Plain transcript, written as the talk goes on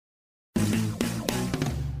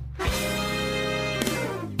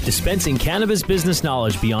Dispensing cannabis business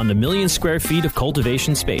knowledge beyond 1 million square feet of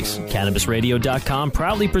cultivation space, CannabisRadio.com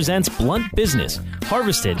proudly presents Blunt Business,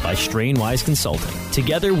 harvested by Strainwise Consulting.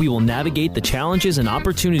 Together, we will navigate the challenges and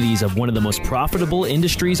opportunities of one of the most profitable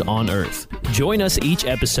industries on earth. Join us each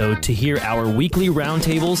episode to hear our weekly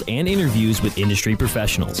roundtables and interviews with industry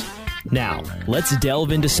professionals. Now, let's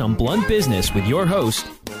delve into some blunt business with your host.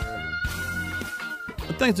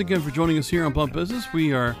 Thanks again for joining us here on Blunt Business.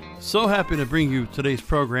 We are so happy to bring you today's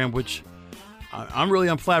program, which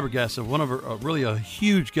I'm flabbergasted. One of really a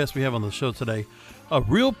huge guest we have on the show today, a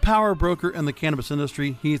real power broker in the cannabis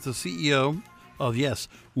industry. He's the CEO of, yes,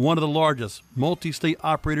 one of the largest multi-state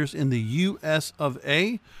operators in the U.S. of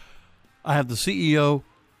A. I have the CEO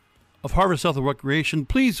of Harvest Health and Recreation.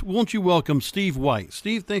 Please, won't you welcome Steve White.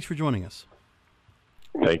 Steve, thanks for joining us.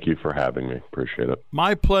 Thank you for having me. Appreciate it.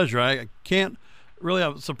 My pleasure. I can't really, I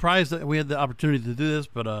was surprised that we had the opportunity to do this,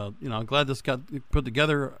 but I'm glad this got put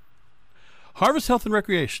together. Harvest Health and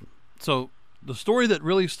Recreation. So the story that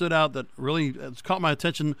really stood out, that really has caught my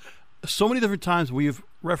attention so many different times, we've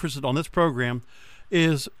referenced it on this program,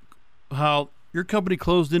 is how your company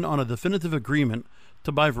closed in on a definitive agreement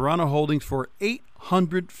to buy Verano Holdings for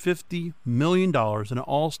 $850 million in an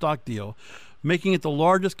all-stock deal, making it the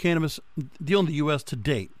largest cannabis deal in the U.S. to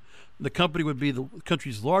date. The company would be the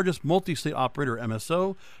country's largest multi-state operator,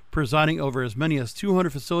 MSO, presiding over as many as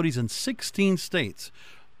 200 facilities in 16 states.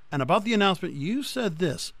 And about the announcement, you said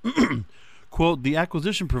this, quote, "The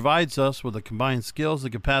acquisition provides us with the combined skills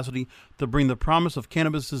and capacity to bring the promise of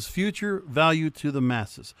cannabis's future value to the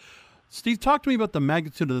masses." Steve, talk to me about the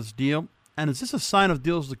magnitude of this deal. And is this a sign of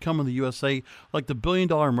deals to come in the USA, like the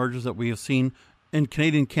billion-dollar mergers that we have seen in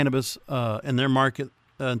Canadian cannabis in their market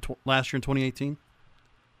last year in 2018?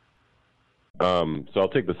 So I'll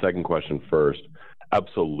take the second question first.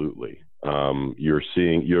 Absolutely.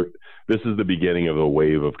 This is the beginning of a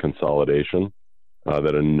wave of consolidation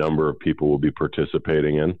that a number of people will be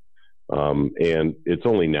participating in. And it's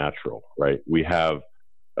only natural, right? We have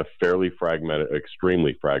a fairly fragmented,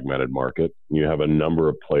 extremely fragmented market. You have a number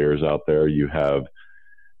of players out there. You have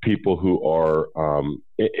people who are,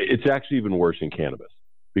 it's actually even worse in cannabis,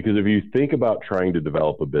 because if you think about trying to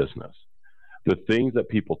develop a business, the things that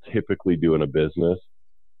people typically do in a business,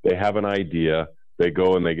 they have an idea, they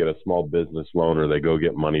go and they get a small business loan, or they go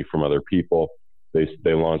get money from other people, they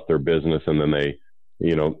launch their business, and then they,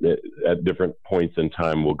 at different points in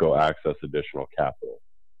time will go access additional capital.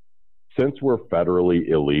 Since we're federally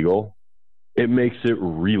illegal, it makes it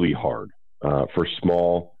really hard for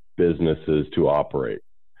small businesses to operate.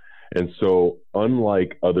 And so,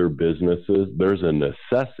 unlike other businesses, there's a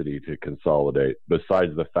necessity to consolidate,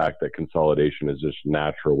 besides the fact that consolidation is just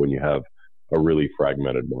natural when you have a really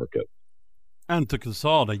fragmented market. And to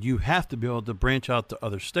consolidate, you have to be able to branch out to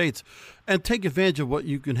other states and take advantage of what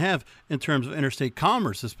you can have in terms of interstate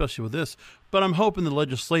commerce, especially with this. But I'm hoping the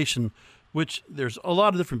legislation, which there's a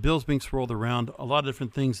lot of different bills being swirled around, a lot of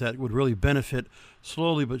different things that would really benefit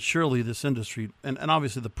slowly but surely this industry, and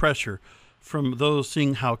obviously the pressure from those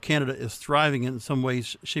seeing how Canada is thriving in some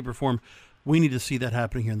ways, shape, or form. We need to see that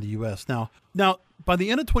happening here in the U.S. Now, by the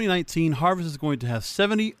end of 2019, Harvest is going to have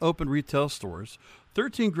 70 open retail stores,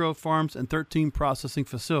 13 grow farms, and 13 processing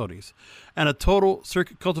facilities, and a total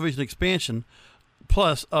circuit cultivation expansion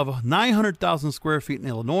plus of 900,000 square feet in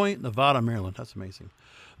Illinois, Nevada, Maryland. That's amazing.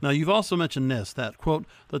 Now, you've also mentioned this, that, quote,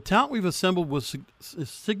 "The talent we've assembled with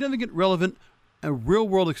significant, relevant, and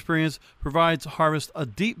real-world experience provides Harvest a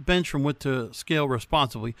deep bench from which to scale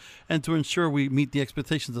responsibly and to ensure we meet the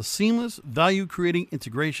expectations of seamless, value-creating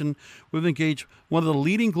integration. We've engaged one of the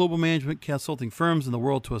leading global management consulting firms in the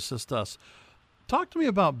world to assist us." Talk to me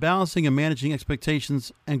about balancing and managing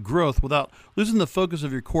expectations and growth without losing the focus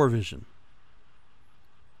of your core vision.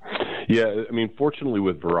 Yeah, I mean, fortunately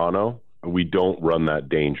with Verano, we don't run that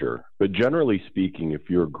danger. But generally speaking, if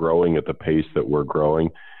you're growing at the pace that we're growing,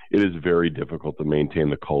 it is very difficult to maintain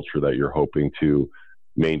the culture that you're hoping to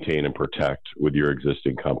maintain and protect with your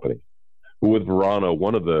existing company. But with Verano,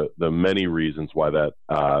 one of the many reasons why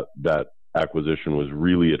that acquisition was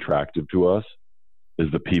really attractive to us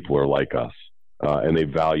is the people are like us, and they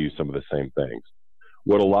value some of the same things.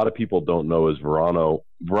 What a lot of people don't know is Verano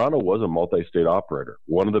was a multi-state operator,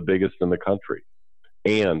 one of the biggest in the country,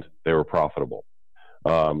 and they were profitable.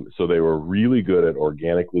 So they were really good at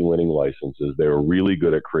organically winning licenses. They were really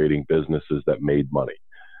good at creating businesses that made money.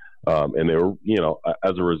 And they were,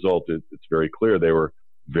 as a result, it's very clear they were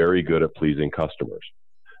very good at pleasing customers.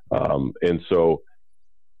 And so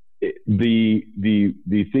the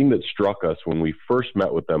thing that struck us when we first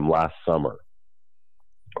met with them last summer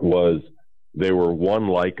was they were, one,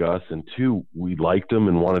 like us, and two, we liked them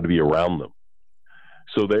and wanted to be around them.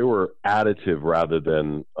 So they were additive rather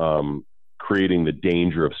than creating the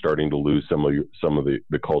danger of starting to lose some of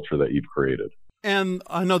the culture that you've created. And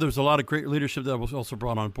I know there's a lot of great leadership that was also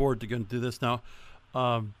brought on board to get into this now.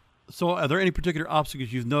 So are there any particular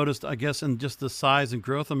obstacles you've noticed, I guess, in just the size and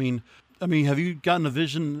growth? I mean, have you gotten a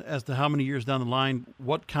vision as to how many years down the line,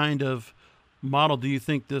 what kind of model do you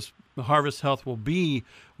think this Harvest Health will be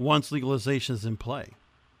once legalization is in play?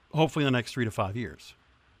 Hopefully in the next 3 to 5 years.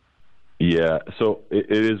 Yeah, so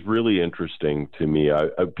it is really interesting to me.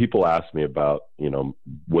 People ask me about,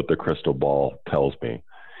 what the crystal ball tells me.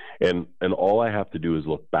 And all I have to do is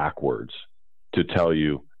look backwards to tell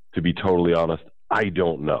you, to be totally honest, I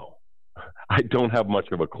don't know. I don't have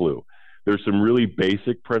much of a clue. There's some really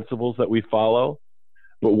basic principles that we follow.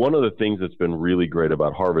 But one of the things that's been really great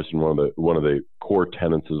about Harvest, and one of the core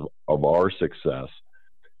tenets of our success,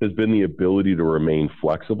 has been the ability to remain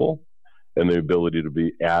flexible and the ability to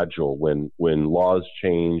be agile when laws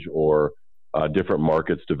change or different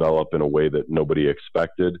markets develop in a way that nobody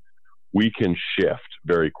expected. We can shift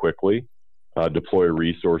very quickly, deploy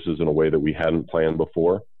resources in a way that we hadn't planned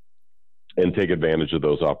before, and take advantage of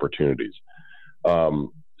those opportunities.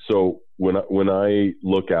 So when I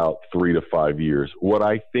look out 3 to 5 years, what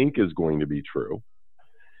I think is going to be true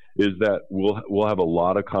is that we'll have a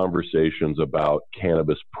lot of conversations about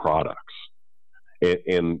cannabis products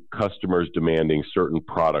and customers demanding certain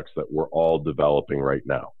products that we're all developing right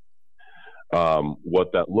now.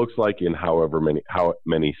 What that looks like in how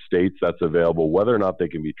many states that's available, whether or not they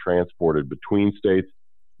can be transported between states,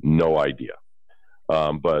 no idea.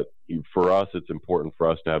 But for us, it's important for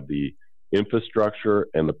us to have the infrastructure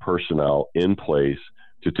and the personnel in place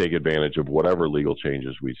to take advantage of whatever legal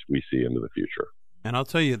changes we see into the future. And I'll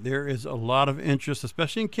tell you, there is a lot of interest,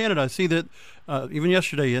 especially in Canada. I see that even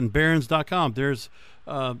yesterday in Barron's.com, there's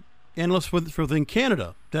analysts within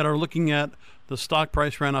Canada that are looking at the stock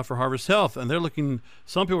price right now for Harvest Health, and they're looking.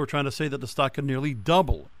 Some people are trying to say that the stock could nearly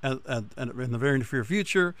double in the very near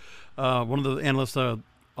future. One of the analysts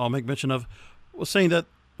I'll make mention of was saying that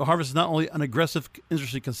the Harvest is not only an aggressive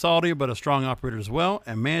industry consolidator, but a strong operator as well,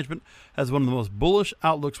 and management has one of the most bullish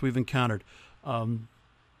outlooks we've encountered.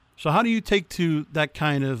 So how do you take to that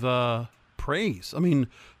kind of praise? I mean,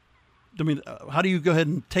 how do you go ahead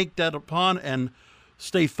and take that upon and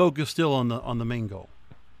stay focused still on the main goal?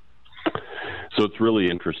 So it's really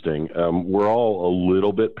interesting. We're all a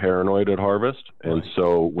little bit paranoid at Harvest, and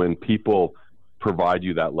so when people provide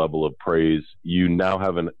you that level of praise, you now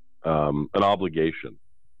have an obligation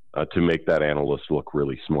to make that analyst look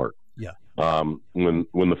really smart. Yeah. When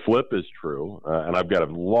the flip is true, and I've got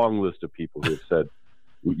a long list of people who have said,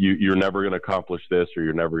 you're never going to accomplish this, or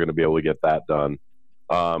you're never going to be able to get that done.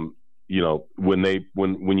 When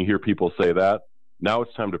you hear people say that, now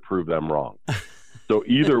it's time to prove them wrong. So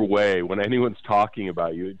either way, when anyone's talking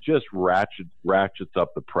about you, it just ratchets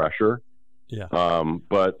up the pressure. Yeah.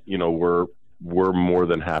 But we're more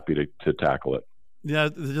than happy to tackle it. Yeah,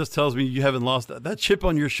 it just tells me you haven't lost that chip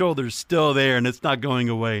on your shoulder is still there, and it's not going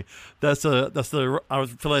away. I feel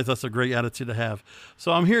like that's a great attitude to have.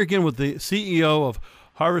 So I'm here again with the CEO of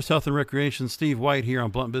Harvest Health and Recreation, Steve White, here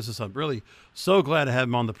on Blunt Business. I'm really so glad to have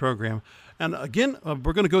him on the program. And again,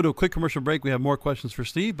 we're going to go to a quick commercial break. We have more questions for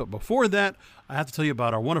Steve. But before that, I have to tell you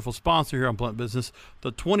about our wonderful sponsor here on Blunt Business.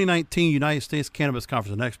 The 2019 United States Cannabis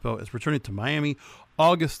Conference and Expo is returning to Miami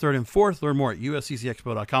August 3rd and 4th. Learn more at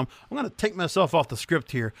usccexpo.com. I'm going to take myself off the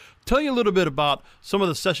script here, tell you a little bit about some of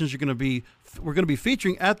the sessions we're going to be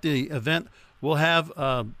featuring at the event. We're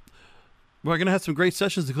going to have some great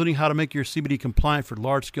sessions, including how to make your CBD compliant for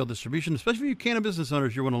large-scale distribution, especially for you cannabis business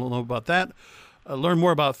owners. You want to know about that. Learn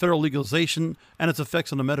more about federal legalization and its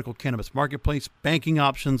effects on the medical cannabis marketplace, banking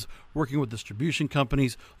options, working with distribution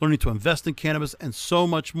companies, learning to invest in cannabis, and so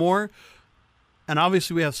much more. And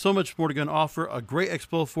obviously, we have so much more to go and offer. A great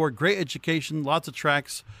expo for great education, lots of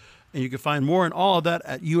tracks, and you can find more and all of that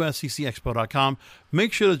at usccexpo.com.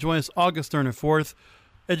 Make sure to join us August 3rd and 4th.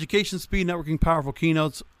 Education, speed, networking, powerful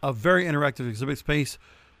keynotes, a very interactive exhibit space.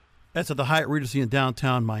 That's at the Hyatt Regency in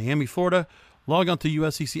downtown Miami, Florida. Log on to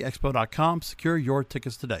usccexpo.com. Secure your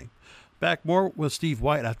tickets today. Back more with Steve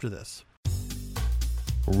White after this.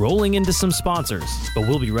 Rolling into some sponsors, but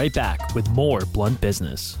we'll be right back with more Blunt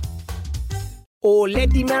Business. Oh, let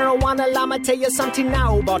the marijuana llama tell you something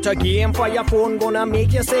now about a game for your phone gonna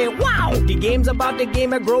make you say, wow! The game's about the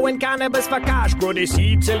game of growing cannabis for cash. Grow the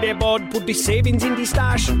seed, sell the bud, put the savings in the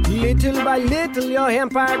stash. Little by little, your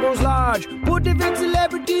empire grows large. Put the big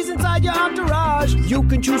celebrities inside your entourage. You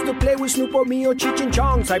can choose to play with Snoop or me or Cheech and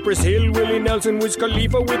Chong, Cypress Hill, Willie Nelson, Wiz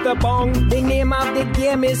Khalifa with a bong. The name of the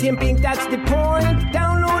game is Hemp Inc., that's the point.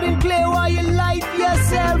 Download and play while you light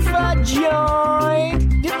yourself a joint.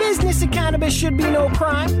 there should be no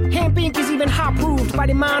crime. Hemp Inc. is even hot-proofed by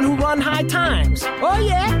the man who run High Times. Oh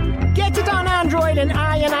yeah? Get it on Android and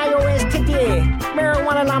iOS today.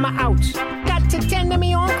 Marijuana Llama out. Got to tend to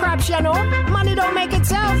me own crops, you know. Money don't make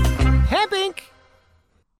itself. Hemp Inc.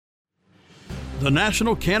 The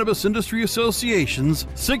National Cannabis Industry Association's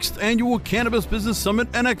 6th Annual Cannabis Business Summit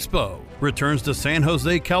and Expo returns to San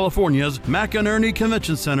Jose, California's McInerney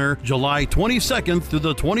Convention Center July 22nd through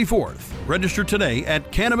the 24th. Register today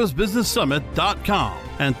at CannabisBusinessSummit.com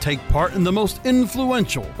and take part in the most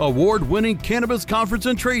influential, award-winning cannabis conference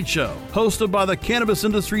and trade show, hosted by the cannabis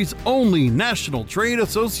industry's only national trade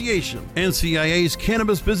association. NCIA's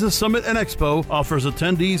Cannabis Business Summit and Expo offers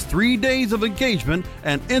attendees 3 days of engagement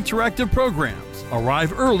and interactive programs.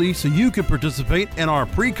 Arrive early so you can participate in our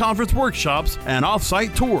pre-conference workshops and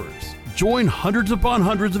off-site tours. Join hundreds upon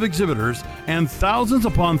hundreds of exhibitors and thousands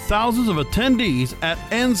upon thousands of attendees at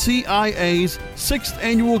NCIA's 6th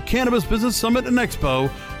Annual Cannabis Business Summit and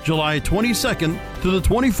Expo, July 22nd to the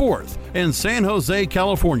 24th in San Jose,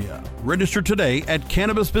 California. Register today at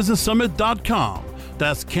CannabisBusinessSummit.com.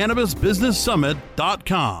 That's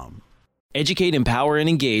CannabisBusinessSummit.com. Educate, empower, and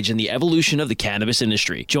engage in the evolution of the cannabis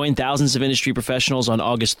industry. Join thousands of industry professionals on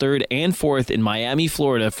August 3rd and 4th in Miami,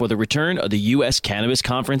 Florida for the return of the U.S. Cannabis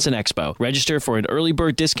Conference and Expo. Register for an early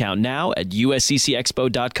bird discount now at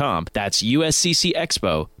usccexpo.com. That's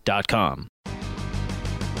usccexpo.com.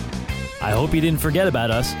 I hope you didn't forget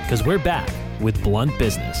about us, because we're back with Blunt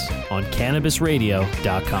Business on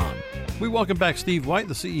CannabisRadio.com. We welcome back Steve White,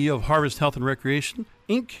 the CEO of Harvest Health and Recreation,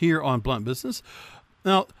 Inc., here on Blunt Business.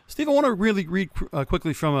 Now, Steve, I want to really read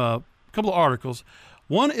quickly from a couple of articles.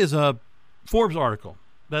 One is a Forbes article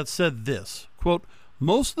that said this, quote,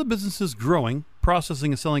 most of the businesses growing,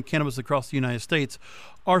 processing, and selling cannabis across the United States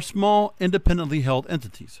are small, independently held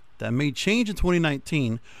entities. That may change in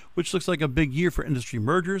 2019, which looks like a big year for industry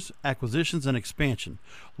mergers, acquisitions, and expansion.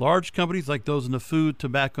 Large companies like those in the food,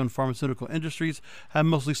 tobacco, and pharmaceutical industries have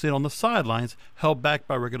mostly stayed on the sidelines, held back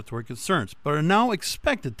by regulatory concerns, but are now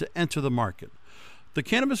expected to enter the market. The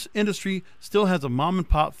cannabis industry still has a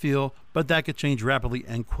mom-and-pop feel, but that could change rapidly,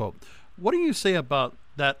 end quote. What do you say about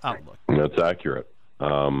that outlook? That's accurate.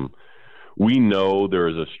 We know there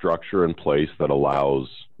is a structure in place that allows,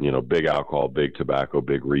 big alcohol, big tobacco,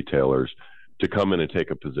 big retailers to come in and take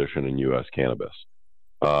a position in U.S. cannabis.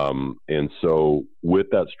 And so with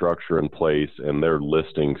that structure in place and their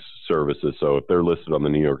listing services, so if they're listed on the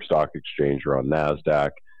New York Stock Exchange or on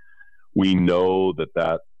NASDAQ, we know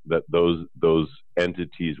that those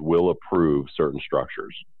entities will approve certain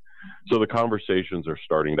structures. So the conversations are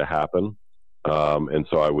starting to happen. And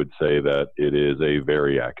so I would say that it is a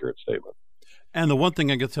very accurate statement. And the one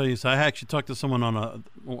thing I can tell you is I actually talked to someone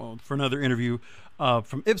for another interview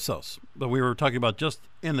from Ipsos, but we were talking about just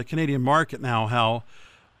in the Canadian market now, how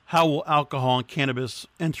will alcohol and cannabis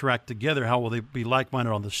interact together? How will they be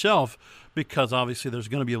like-minded on the shelf? Because obviously there's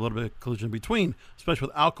going to be a little bit of collision between, especially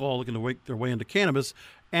with alcohol looking to work their way into cannabis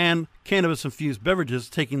and cannabis-infused beverages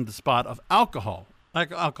taking the spot of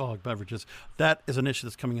alcoholic beverages. That is an issue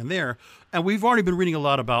that's coming in there. And we've already been reading a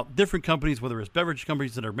lot about different companies, whether it's beverage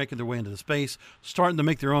companies that are making their way into the space, starting to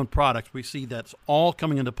make their own products. We see that's all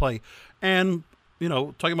coming into play. And,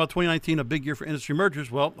 talking about 2019, a big year for industry mergers,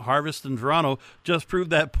 well, Harvest and Verano just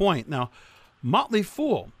proved that point. Now, Motley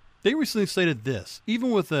Fool, they recently stated this: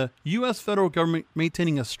 even with the U.S. federal government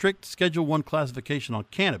maintaining a strict Schedule I classification on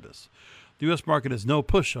cannabis, the U.S. market is no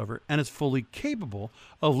pushover and is fully capable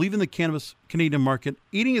of leaving the cannabis Canadian market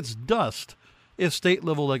eating its dust if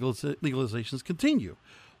state-level legalizations continue.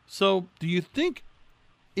 So do you think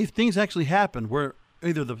if things actually happen where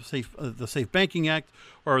either the Safe Banking Act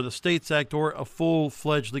or the States Act or a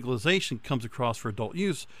full-fledged legalization comes across for adult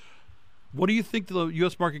use, what do you think the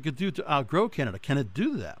U.S. market could do to outgrow Canada? Can it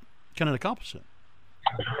do that? Can it accomplish it?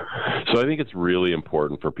 So I think it's really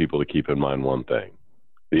important for people to keep in mind one thing.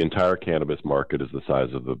 The entire cannabis market is the size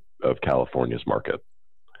of California's market.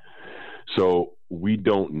 So we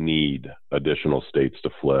don't need additional states to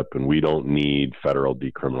flip, and we don't need federal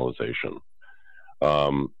decriminalization.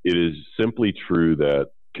 It is simply true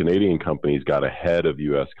that Canadian companies got ahead of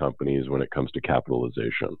U.S. companies when it comes to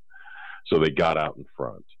capitalization. So they got out in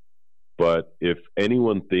front. But if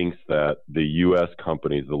anyone thinks that the U.S.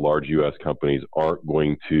 companies, the large U.S. companies, aren't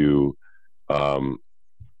going to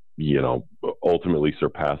ultimately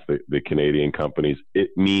surpass the Canadian companies,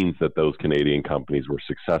 it means that those Canadian companies were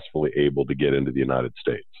successfully able to get into the United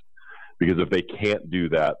States. Because if they can't do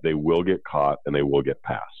that, they will get caught and they will get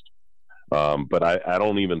passed. But I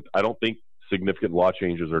don't think significant law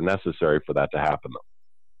changes are necessary for that to happen, though.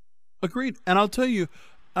 Agreed. And I'll tell you,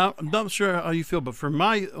 I'm not sure how you feel, but for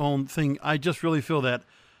my own thing, I just really feel that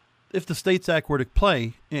if the States Act were to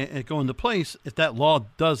play and go into place, if that law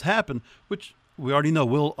does happen, which we already know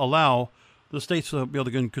will allow the states to be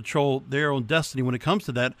able to control their own destiny when it comes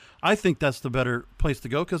to that, I think that's the better place to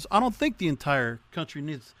go, because I don't think the entire country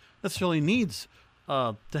necessarily needs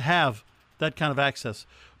to have that kind of access.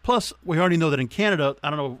 Plus, we already know that in Canada, I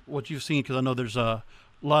don't know what you've seen, because I know there's a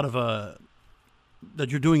lot of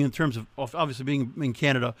that you're doing in terms of obviously being in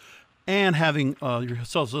Canada and having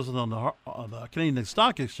yourselves listed on the Canadian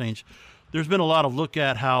Stock Exchange. There's been a lot of look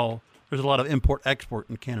at how there's a lot of import-export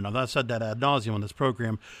in Canada. I've said that ad nauseum on this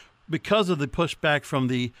program. Because of the pushback from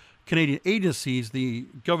the Canadian agencies, the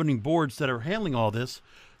governing boards that are handling all this,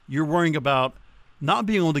 you're worrying about not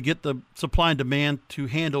being able to get the supply and demand to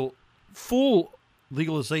handle full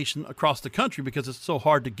legalization across the country because it's so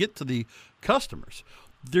hard to get to the customers.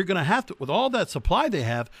 They're going to have to, with all that supply they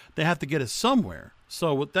have to get it somewhere.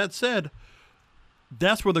 So with that said,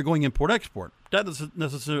 that's where they're going import-export. That doesn't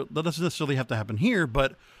necessarily have to happen here,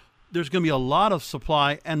 but there's going to be a lot of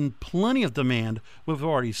supply and plenty of demand we've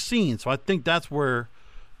already seen. So I think that's where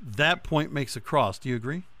that point makes a cross. Do you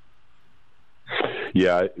agree?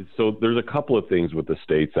 Yeah. So there's a couple of things with the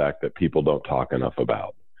States Act that people don't talk enough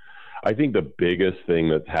about. I think the biggest thing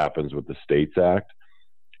that happens with the States Act,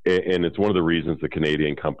 and it's one of the reasons the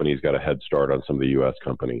Canadian companies got a head start on some of the U.S.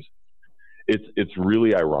 companies, it's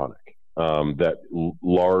really ironic that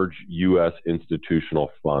large U.S. institutional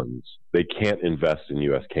funds, they can't invest in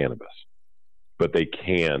U.S. cannabis, but they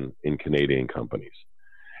can in Canadian companies.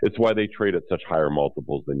 It's why they trade at such higher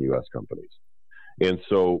multiples than U.S. companies. And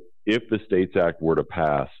so if the States Act were to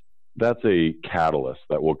pass, that's a catalyst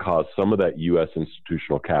that will cause some of that U.S.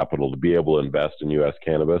 institutional capital to be able to invest in U.S.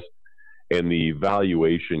 cannabis, and the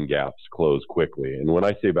valuation gaps close quickly. And when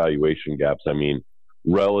I say valuation gaps, I mean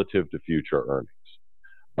relative to future earnings.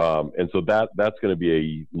 And so that's going to be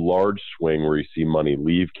a large swing where you see money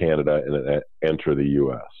leave Canada and enter the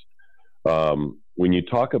U.S. When you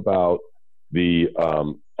talk about the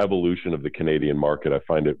evolution of the Canadian market, I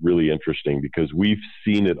find it really interesting because we've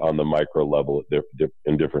seen it on the micro level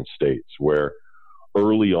in different states where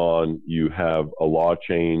early on you have a law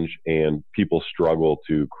change and people struggle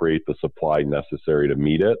to create the supply necessary to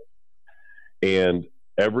meet it. And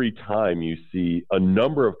every time you see a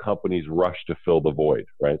number of companies rush to fill the void,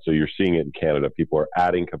 right? So you're seeing it in Canada. People are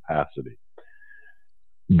adding capacity.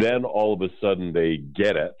 Then all of a sudden they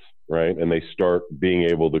get it, right? And they start being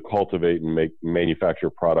able to cultivate and manufacture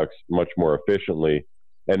products much more efficiently.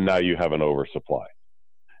 And now you have an oversupply.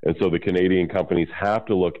 And so the Canadian companies have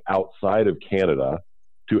to look outside of Canada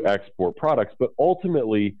to export products. But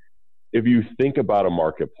ultimately, if you think about a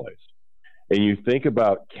marketplace and you think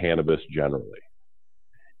about cannabis generally,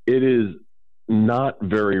 it is not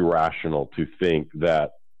very rational to think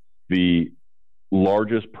that the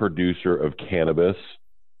largest producer of cannabis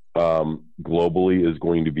globally is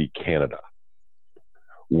going to be Canada.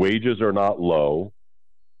 Wages are not low.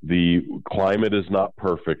 The climate is not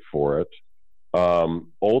perfect for it.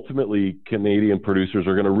 Ultimately, Canadian producers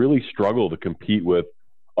are going to really struggle to compete with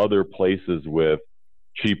other places with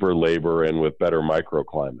cheaper labor and with better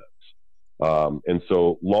microclimates. And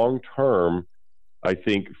so long term, I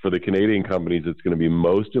think for the Canadian companies, it's going to be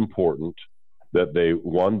most important that they,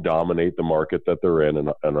 one, dominate the market that they're in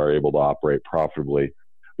and are able to operate profitably,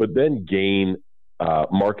 but then gain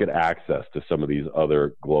market access to some of these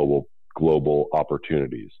other global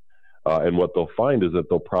opportunities. And what they'll find is that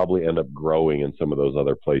they'll probably end up growing in some of those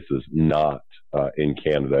other places, not in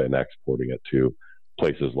Canada, and exporting it to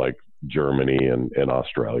places like Germany and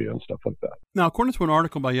Australia and stuff like that. Now, according to an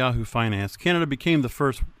article by Yahoo Finance, Canada became the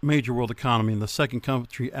first major world economy and the second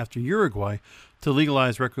country after Uruguay to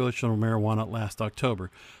legalize recreational marijuana last October.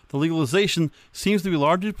 The legalization seems to be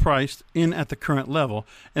largely priced in at the current level.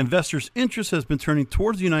 Investors' interest has been turning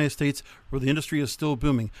towards the United States, where the industry is still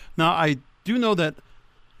booming. Now, I do know that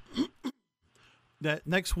that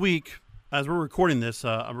next week, as we're recording this,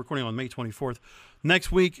 I'm recording on May 24th.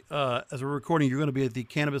 Next week, as we're recording, you're going to be at the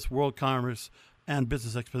Cannabis World Commerce and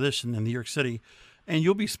Business Exposition in New York City, and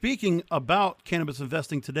you'll be speaking about cannabis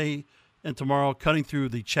investing today and tomorrow, cutting through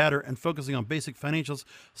the chatter and focusing on basic financials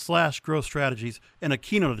 / growth strategies in a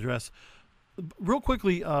keynote address. Real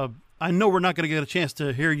quickly, I know we're not going to get a chance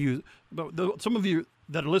to hear you, but some of you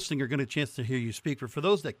that are listening are going to get a chance to hear you speak. But for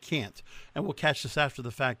those that can't, and we'll catch this after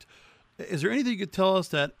the fact, is there anything you could tell us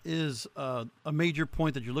that is a major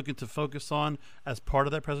point that you're looking to focus on as part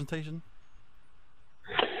of that presentation?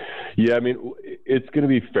 Yeah, I mean, it's going to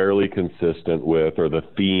be fairly consistent with, or the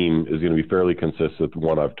theme is going to be fairly consistent with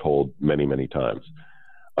one I've told many, many times.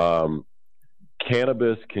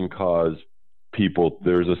 Cannabis can cause people,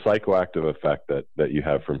 there's a psychoactive effect that you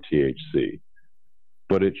have from THC.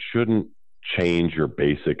 but it shouldn't change your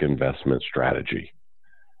basic investment strategy.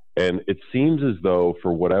 And it seems as though,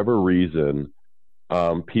 for whatever reason,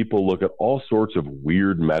 people look at all sorts of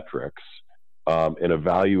weird metrics and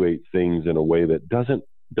evaluate things in a way that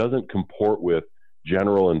doesn't comport with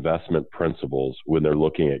general investment principles when they're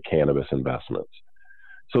looking at cannabis investments.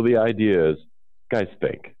 So the idea is, guys,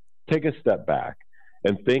 take a step back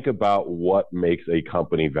and think about what makes a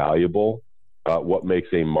company valuable, what makes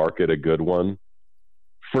a market a good one.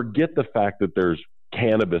 Forget the fact that there's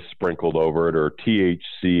cannabis sprinkled over it or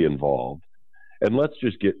THC involved. And let's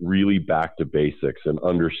just get really back to basics and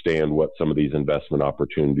understand what some of these investment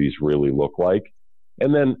opportunities really look like.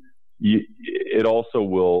 And then it also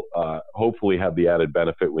will hopefully have the added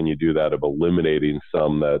benefit when you do that of eliminating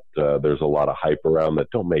some that there's a lot of hype around that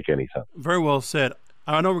don't make any sense. Very well said.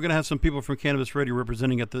 I know we're going to have some people from Cannabis Radio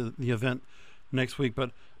representing at the event next week, but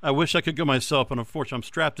I wish I could go myself, but unfortunately I'm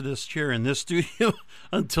strapped to this chair in this studio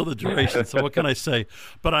until the duration. So what can I say?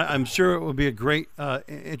 But I'm sure it will be a great,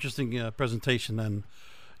 interesting presentation. And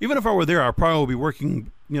even if I were there, I probably will be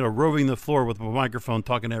working, roving the floor with my microphone,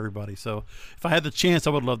 talking to everybody. So if I had the chance, I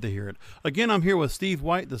would love to hear it. Again, I'm here with Steve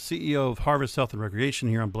White, the CEO of Harvest Health and Recreation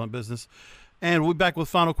here on Blunt Business. And we'll be back with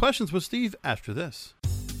final questions with Steve after this.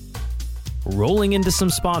 Rolling into some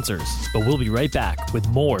sponsors, but we'll be right back with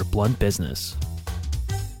more Blunt Business.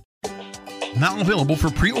 Now available for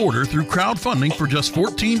pre-order through crowdfunding for just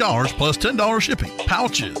 $14 plus $10 shipping.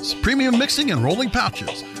 Pouches, premium mixing and rolling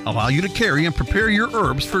pouches, allow you to carry and prepare your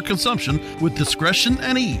herbs for consumption with discretion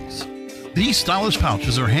and ease. These stylish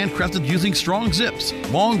pouches are handcrafted using strong zips,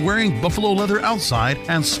 long-wearing buffalo leather outside,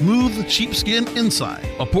 and smooth sheepskin inside.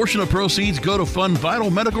 A portion of proceeds go to fund vital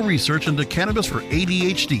medical research into cannabis for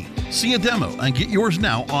ADHD. See a demo and get yours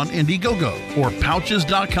now on Indiegogo or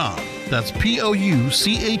Pouches.com. That's POUCHZ.com.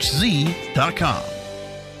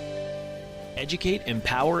 Educate,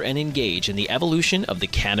 empower, and engage in the evolution of the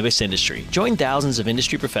cannabis industry. Join thousands of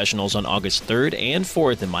industry professionals on August 3rd and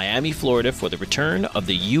 4th in Miami, Florida for the return of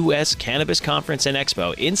the U.S. Cannabis Conference and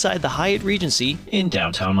Expo inside the Hyatt Regency in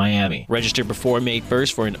downtown Miami. Register before May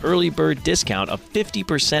 1st for an early bird discount of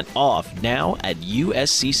 50% off now at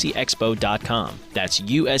usccexpo.com. That's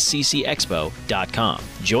usccexpo.com.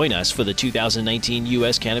 Join us for the 2019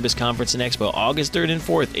 U.S. Cannabis Conference and Expo August 3rd and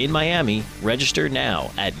 4th in Miami. Register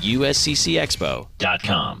now at usccexpo.com.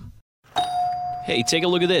 Hey, take a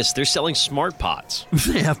look at this. They're selling smart pots.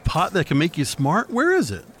 They have pot that can make you smart? Where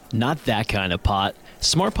is it? Not that kind of pot.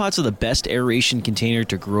 Smart pots are the best aeration container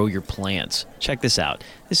to grow your plants. Check this out.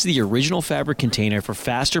 This is the original fabric container for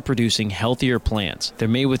faster producing, healthier plants. They're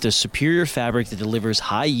made with a superior fabric that delivers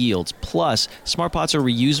high yields. Plus, smart pots are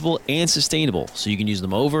reusable and sustainable, so you can use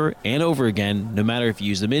them over and over again, no matter if you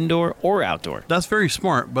use them indoor or outdoor. That's very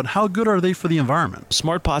smart, but how good are they for the environment?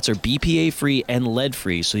 Smart pots are BPA-free and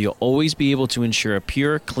lead-free, so you'll always be able to ensure a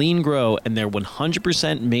pure, clean grow, and they're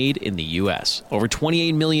 100% made in the U.S. Over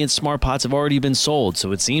 28 million smart pots have already been sold,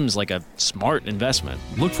 so it seems like a smart investment.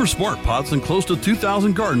 Look for smart pots in close to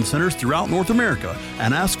 2,000 garden centers throughout North America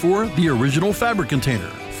and ask for the original fabric container.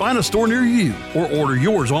 Find a store near you or order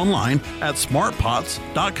yours online at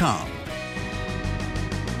smartpots.com.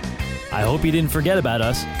 I hope you didn't forget about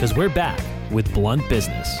us, because we're back with Blunt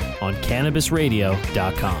Business on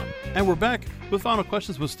CannabisRadio.com. And we're back with final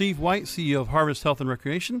questions with Steve White, CEO of Harvest Health and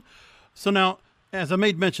Recreation. So now, as I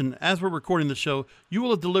made mention, as we're recording the show, you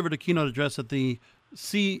will have delivered a keynote address at the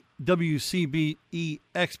CWCBE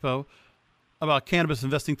Expo about cannabis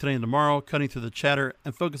investing today and tomorrow, cutting through the chatter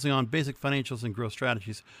and focusing on basic financials and growth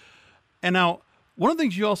strategies. And now, one of the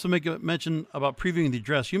things you also make a mention about previewing the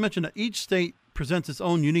address, you mentioned that each state presents its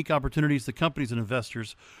own unique opportunities to companies and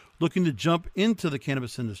investors looking to jump into the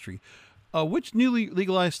cannabis industry. Which newly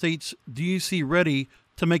legalized states do you see ready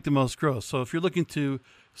to make the most growth? So if you're looking to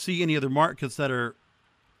see any other markets that are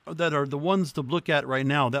the ones to look at right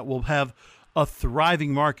now that will have a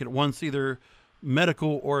thriving market once either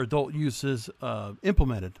medical or adult use is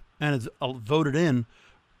implemented and is voted in,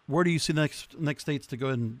 where do you see the next states to go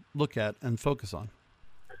ahead and look at and focus on?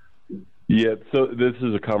 Yeah, so this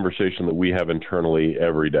is a conversation that we have internally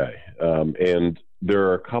every day. And there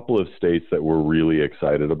are a couple of states that we're really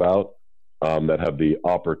excited about that have the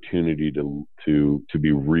opportunity to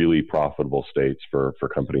be really profitable states for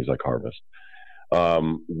companies like Harvest.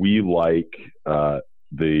 We like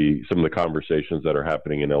some of the conversations that are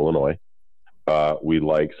happening in Illinois. We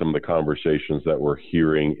like some of the conversations that we're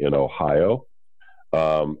hearing in Ohio.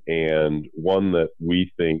 And one that we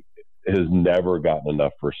think has never gotten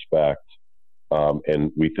enough respect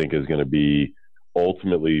and we think is going to be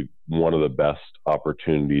ultimately one of the best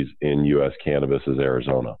opportunities in U.S. cannabis is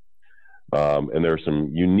Arizona. And there are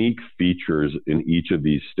some unique features in each of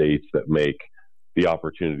these states that make the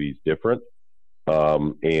opportunities different.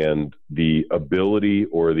 And the ability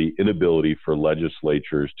or the inability for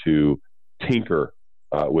legislatures to tinker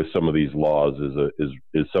with some of these laws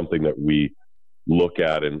is something that we look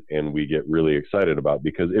at and we get really excited about,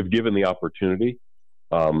 because if given the opportunity,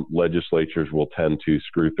 legislatures will tend to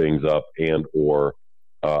screw things up and or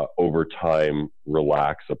over time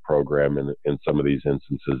relax a program. In some of these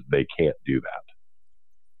instances, they can't do that.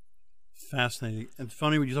 Fascinating. And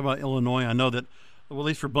funny when you talk about Illinois, I know that, well, at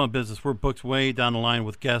least for Blunt Business, we're booked way down the line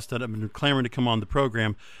with guests that have been clamoring to come on the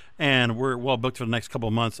program, and we're well booked for the next couple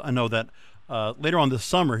of months. I know that later on this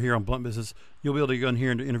summer here on Blunt Business, you'll be able to go in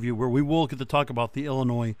here and interview where we will get to talk about the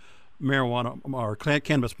Illinois marijuana or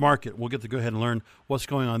cannabis market. We'll get to go ahead and learn what's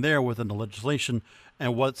going on there within the legislation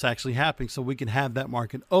and what's actually happening, so we can have that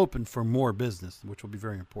market open for more business, which will be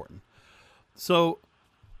very important. So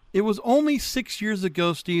it was only 6 years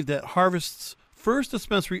ago, Steve, that Harvest's first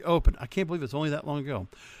dispensary opened. I can't believe it's only that long ago.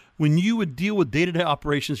 When you would deal with day-to-day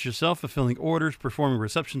operations yourself, fulfilling orders, performing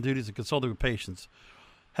reception duties, and consulting with patients.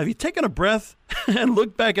 Have you taken a breath and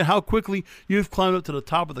looked back at how quickly you've climbed up to the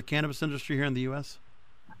top of the cannabis industry here in the U.S.?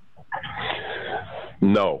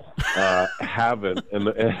 No, haven't,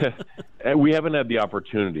 and we haven't had the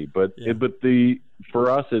opportunity. But Yeah. For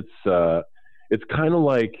us, it's kind of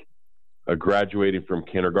like graduating from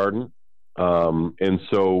kindergarten, and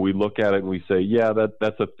so we look at it and we say, yeah,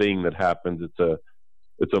 that's a thing that happens.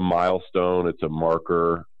 It's a milestone, it's a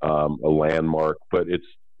marker, a landmark, but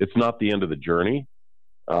it's not the end of the journey.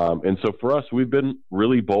 And so for us, we've been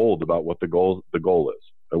really bold about what the goal is.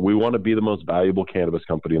 We want to be the most valuable cannabis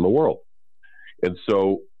company in the world. And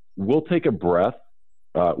so we'll take a breath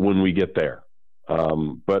when we get there.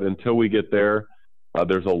 But until we get there,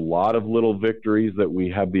 there's a lot of little victories that we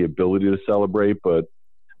have the ability to celebrate, but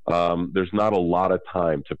there's not a lot of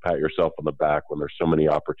time to pat yourself on the back when there's so many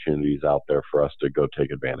opportunities out there for us to go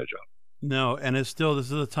take advantage of. No, and this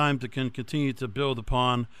is a time to continue to build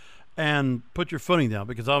upon and put your footing down,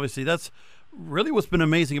 because obviously that's really what's been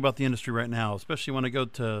amazing about the industry right now, especially when I go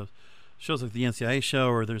to shows like the NCIA show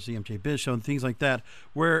or there's the MJ Biz show and things like that,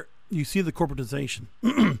 where you see the corporatization.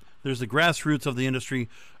 There's the grassroots of the industry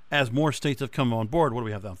as more states have come on board. What do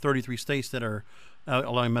we have now? 33 states that are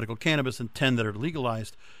allowing medical cannabis and 10 that are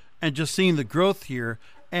legalized. And just seeing the growth here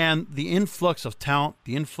and the influx of talent,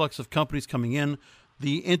 the influx of companies coming in,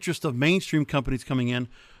 the interest of mainstream companies coming in,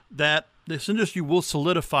 that this industry will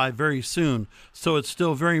solidify very soon. So it's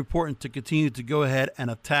still very important to continue to go ahead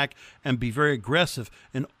and attack and be very aggressive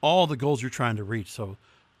in all the goals you're trying to reach. So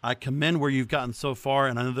I commend where you've gotten so far,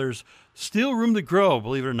 and I know there's still room to grow,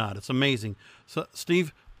 believe it or not. It's amazing. So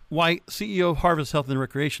Steve White, CEO of Harvest Health and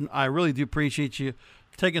Recreation, I really do appreciate you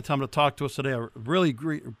taking time to talk to us today. Really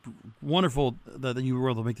great, wonderful that you were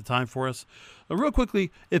able to make the time for us. Real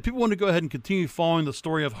quickly, if people want to go ahead and continue following the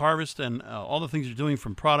story of Harvest and all the things you're doing,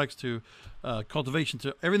 from products to cultivation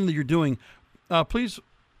to everything that you're doing, please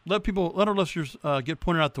let our listeners get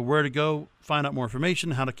pointed out to where to go, find out more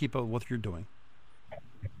information, how to keep up with what you're doing.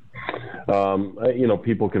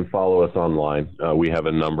 People can follow us online. We have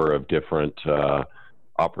a number of different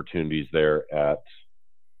opportunities there at,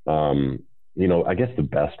 I guess the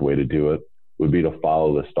best way to do it would be to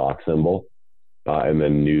follow the stock symbol, and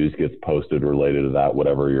then news gets posted related to that,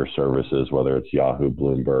 whatever your service is, whether it's Yahoo,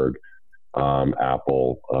 Bloomberg,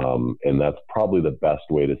 Apple, and that's probably the best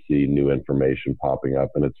way to see new information popping up.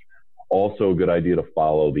 And it's also a good idea to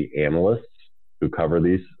follow the analysts who cover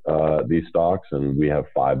these stocks, and we have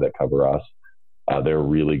 5 that cover us. They're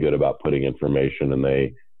really good about putting information, and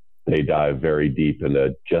they dive very deep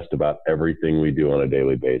into just about everything we do on a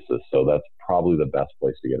daily basis. So that's probably the best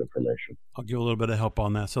place to get information. I'll give a little bit of help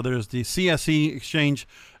on that. So there's the CSE Exchange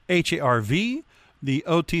HARV, the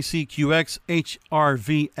OTCQX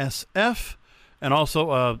HRVSF, and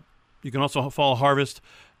also you can also follow Harvest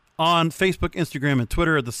on Facebook, Instagram, and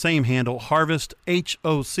Twitter at the same handle, Harvest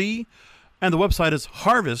HOC, and the website is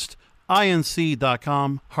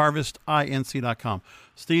harvestinc.com, harvestinc.com.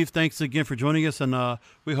 Steve, thanks again for joining us, and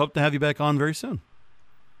we hope to have you back on very soon.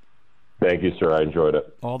 Thank you, sir. I enjoyed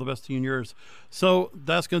it. All the best to you and yours. So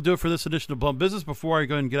that's going to do it for this edition of Blunt Business. Before I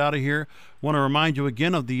go and get out of here, I want to remind you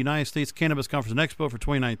again of the United States Cannabis Conference and Expo for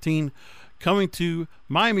 2019, coming to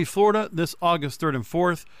Miami, Florida this August 3rd and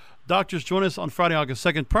 4th. Doctors join us on Friday, August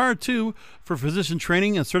 2nd, prior to for physician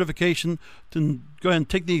training and certification to go ahead and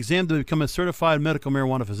take the exam to become a certified medical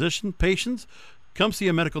marijuana physician. Patients, come see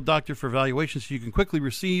a medical doctor for evaluation so you can quickly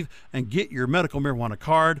receive and get your medical marijuana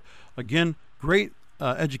card. Again, great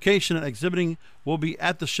education and exhibiting will be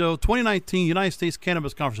at the show. 2019 United States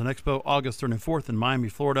Cannabis Conference and Expo, August 3rd and 4th in Miami,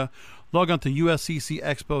 Florida. Log on to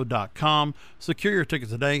usccexpo.com. Secure your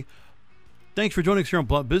tickets today. Thanks for joining us here on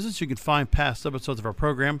Blunt Business. You can find past episodes of our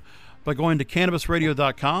program by going to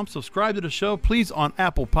cannabisradio.com. Subscribe to the show, please, on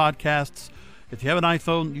Apple Podcasts. If you have an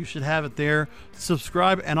iPhone, you should have it there.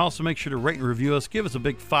 Subscribe and also make sure to rate and review us. Give us a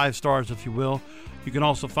big 5 stars if you will. You can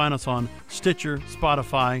also find us on Stitcher,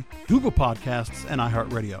 Spotify, Google Podcasts, and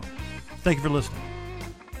iHeartRadio. Thank you for listening.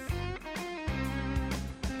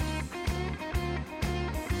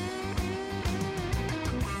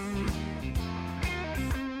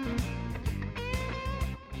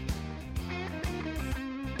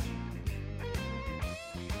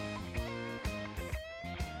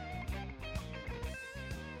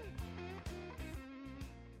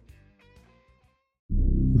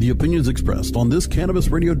 The opinions expressed on this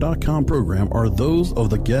CannabisRadio.com program are those of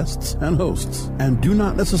the guests and hosts and do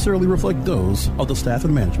not necessarily reflect those of the staff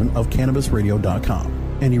and management of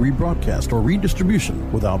CannabisRadio.com. Any rebroadcast or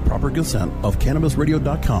redistribution without proper consent of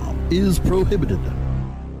CannabisRadio.com is prohibited.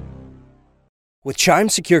 With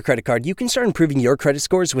Chime's secure credit card, you can start improving your credit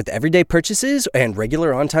scores with everyday purchases and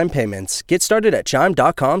regular on-time payments. Get started at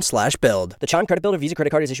Chime.com/build. The Chime Credit Builder Visa Credit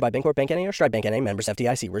Card is issued by Bancorp Bank N.A. or Stride Bank N.A. Members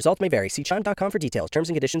FDIC. Results may vary. See Chime.com for details. Terms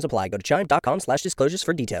and conditions apply. Go to Chime.com/disclosures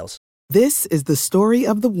for details. This is the story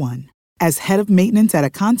of the one. As head of maintenance at a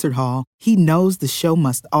concert hall, he knows the show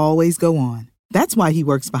must always go on. That's why he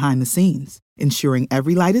works behind the scenes, ensuring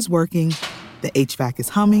every light is working, the HVAC is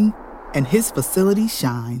humming, and his facility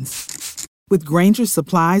shines. With Grainger's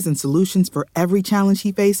supplies and solutions for every challenge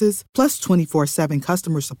he faces, plus 24/7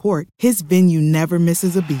 customer support, his venue never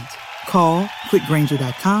misses a beat. Call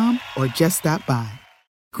quickgrainger.com or just stop by.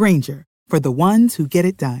 Grainger, for the ones who get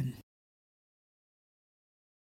it done.